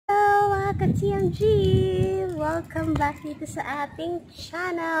ka-TMG! Welcome back dito sa ating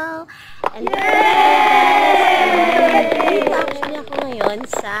channel. And dito actually ako ngayon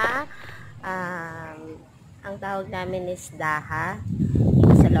sa ang tawag namin is Daha.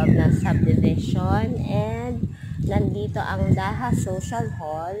 Dito sa loob ng subdivision. And nandito ang Daha Social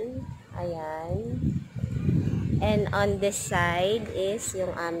Hall. Ayan. And on this side is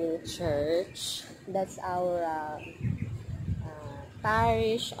yung aming church. That's our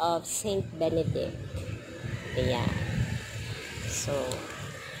parish of Saint Benedict. Ayan. So,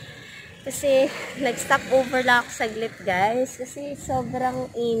 kasi nag-stop over lang ako saglit guys. Kasi sobrang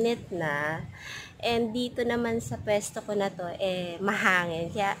init na. And dito naman sa pwesto ko na to,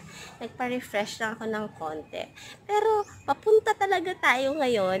 mahangin. Kaya nagpa-refresh lang ako ng konti. Pero papunta talaga tayo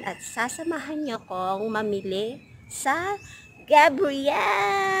ngayon at sasamahan niyo akong mamili sa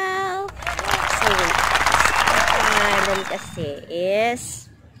Gabrielle. So, pangalan kasi is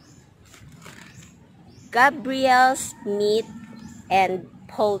Gabrielle's Meat and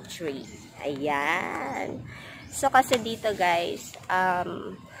Poultry. Ayan. So, kasi dito guys,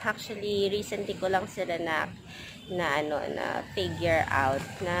 actually, recently ko lang sila na figure out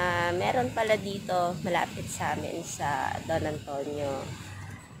na meron pala dito malapit sa amin sa Don Antonio.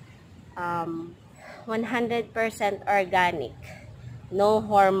 100% organic. No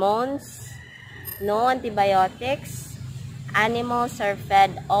hormones, no antibiotics. Animals are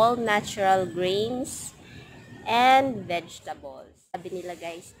fed all natural grains and vegetables. Sabi nila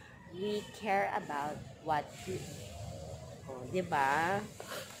guys, we care about what we eat. Oh, diba?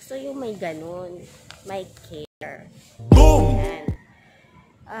 So yung may ganun, may care. Boom! Yan.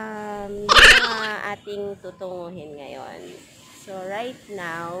 Yung mga ating tutunguhin ngayon. So, right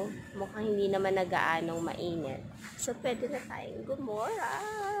now, mukhang hindi naman nag-aanong mainit. So, pwede na tayong gumora.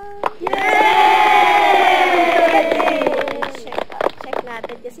 Yay! Check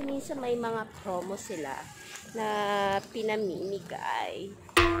natin. Kasi minsan may mga promo sila na pinamimigay.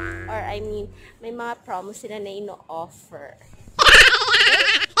 Or, I mean, may mga promo sila na ino-offer.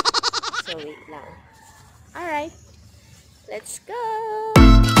 So, wait lang. Alright. Let's go!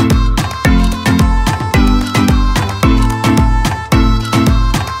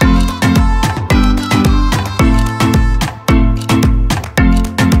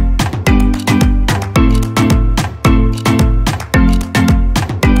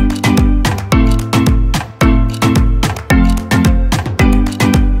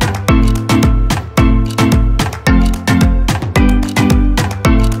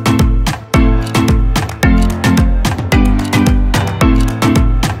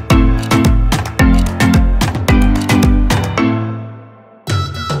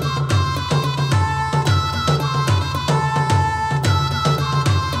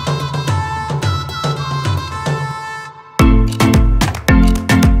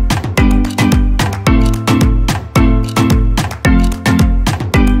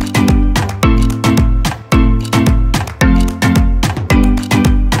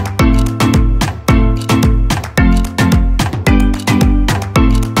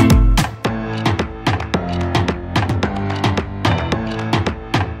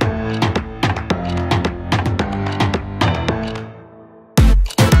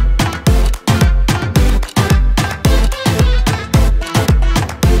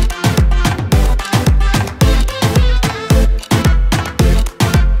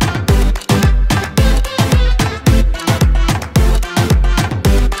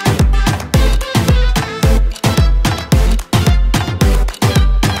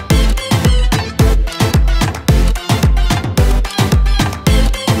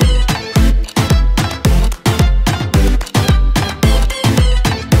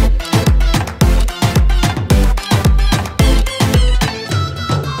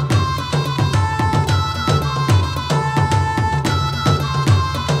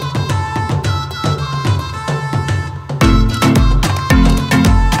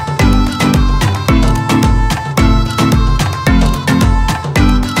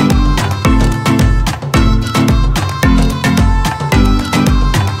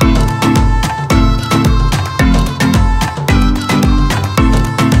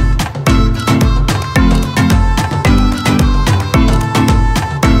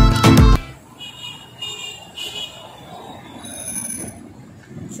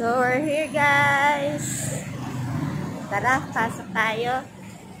 So, we're here guys. Tara, pasok tayo.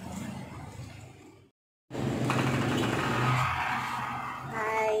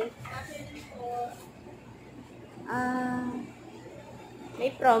 Hi.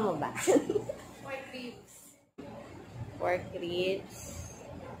 May promo ba? Pork ribs. Pork ribs.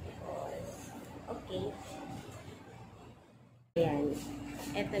 Okay. Ayan.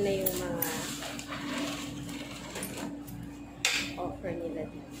 Ito na yung mga offer nila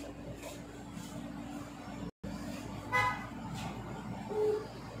dito.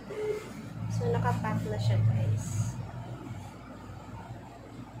 So, nakapack na siya, guys.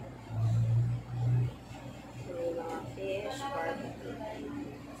 So, may mga fish, barbecue.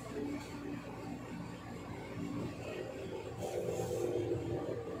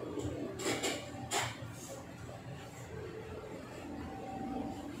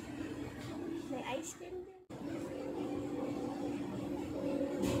 May ice cream din.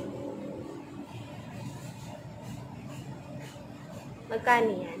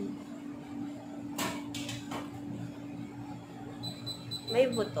 Magkano yan? May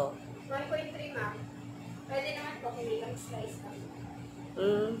buto. 1.3 ma'am. Pwede naman po kinilang slice lang.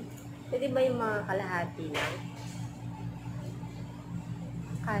 Pwede ba yung mga kalahati lang?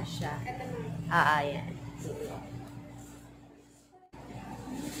 Kasha. Ito na. Yan.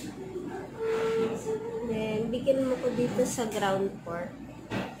 Then, bigyan mo ko dito sa ground pork.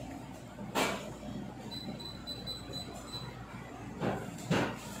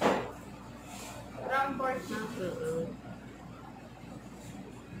 Ground pork ma'am.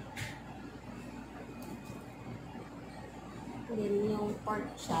 Then, yung pork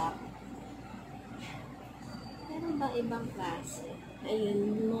chop. Meron ba ibang klase?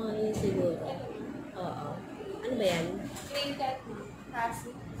 Ayun, mga yun siguro. Oo. Ano ba yan? Clean cut ma'am.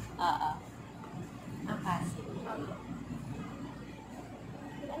 Kasi. Kasi.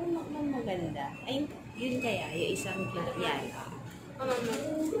 Ano naman maganda? Ay, yun kaya, yung isang yan. Ma'am.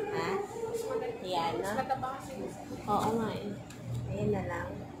 Ha? Mas maganda. Yan, Mas no? mataba kasi. Oo nga eh. Ayan na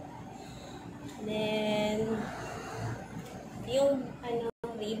lang. Then, yung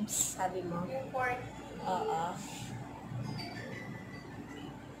ribs, sabi mo? Yung pork. Oo.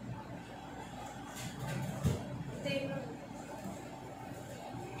 Ito yung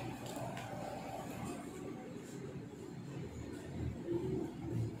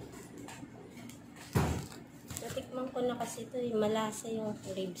Natikman ko na kasi ito, malasa yung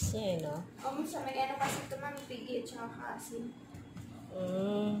ribs niya, no? sa may ano kasi ito ma'am. Pigi at saka kasi.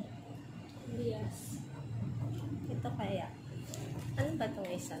 Yes. Ito kaya. Ano ba itong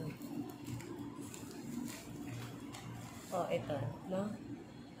isang? Ito, no?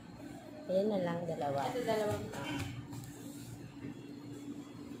 Ayan na lang, dalawa. Ito dalawang.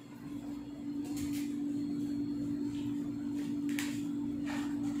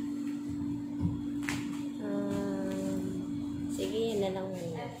 Sige, yan na lang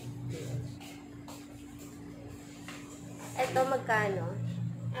muna. Ito, magkano?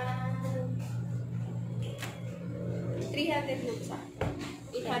 300 lang sa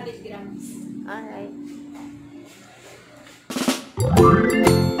 800 grams. Alright.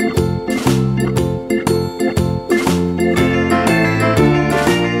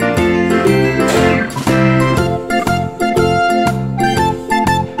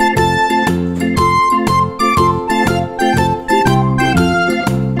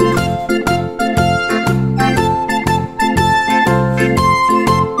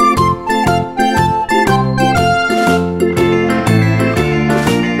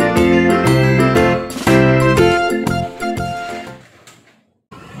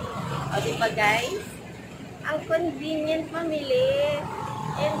 Diba guys? Ang convenient mamili.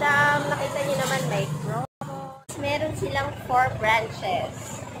 And nakita niyo naman may promos. Meron silang 4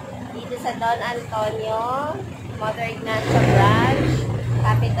 branches. Dito sa Don Antonio, Mother Ignacia branch,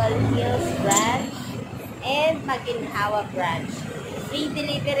 Capitol Hills branch, and Maginhawa branch. Free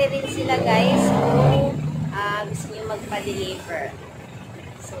delivery rin sila guys kung gusto niyo magpa-deliver.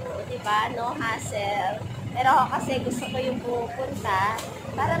 So, diba? No hassle. Pero ako kasi gusto ko yung pupunta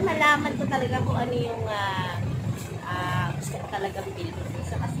para malaman ko talaga kung ano yung gusto ko talagang bilhin.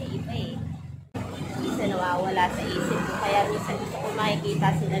 So, kasi iba eh. Isa nawawala sa isip ko. Kaya minsan gusto ko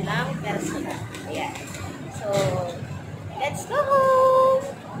makikita sila ng personal. Ayan. So, let's go!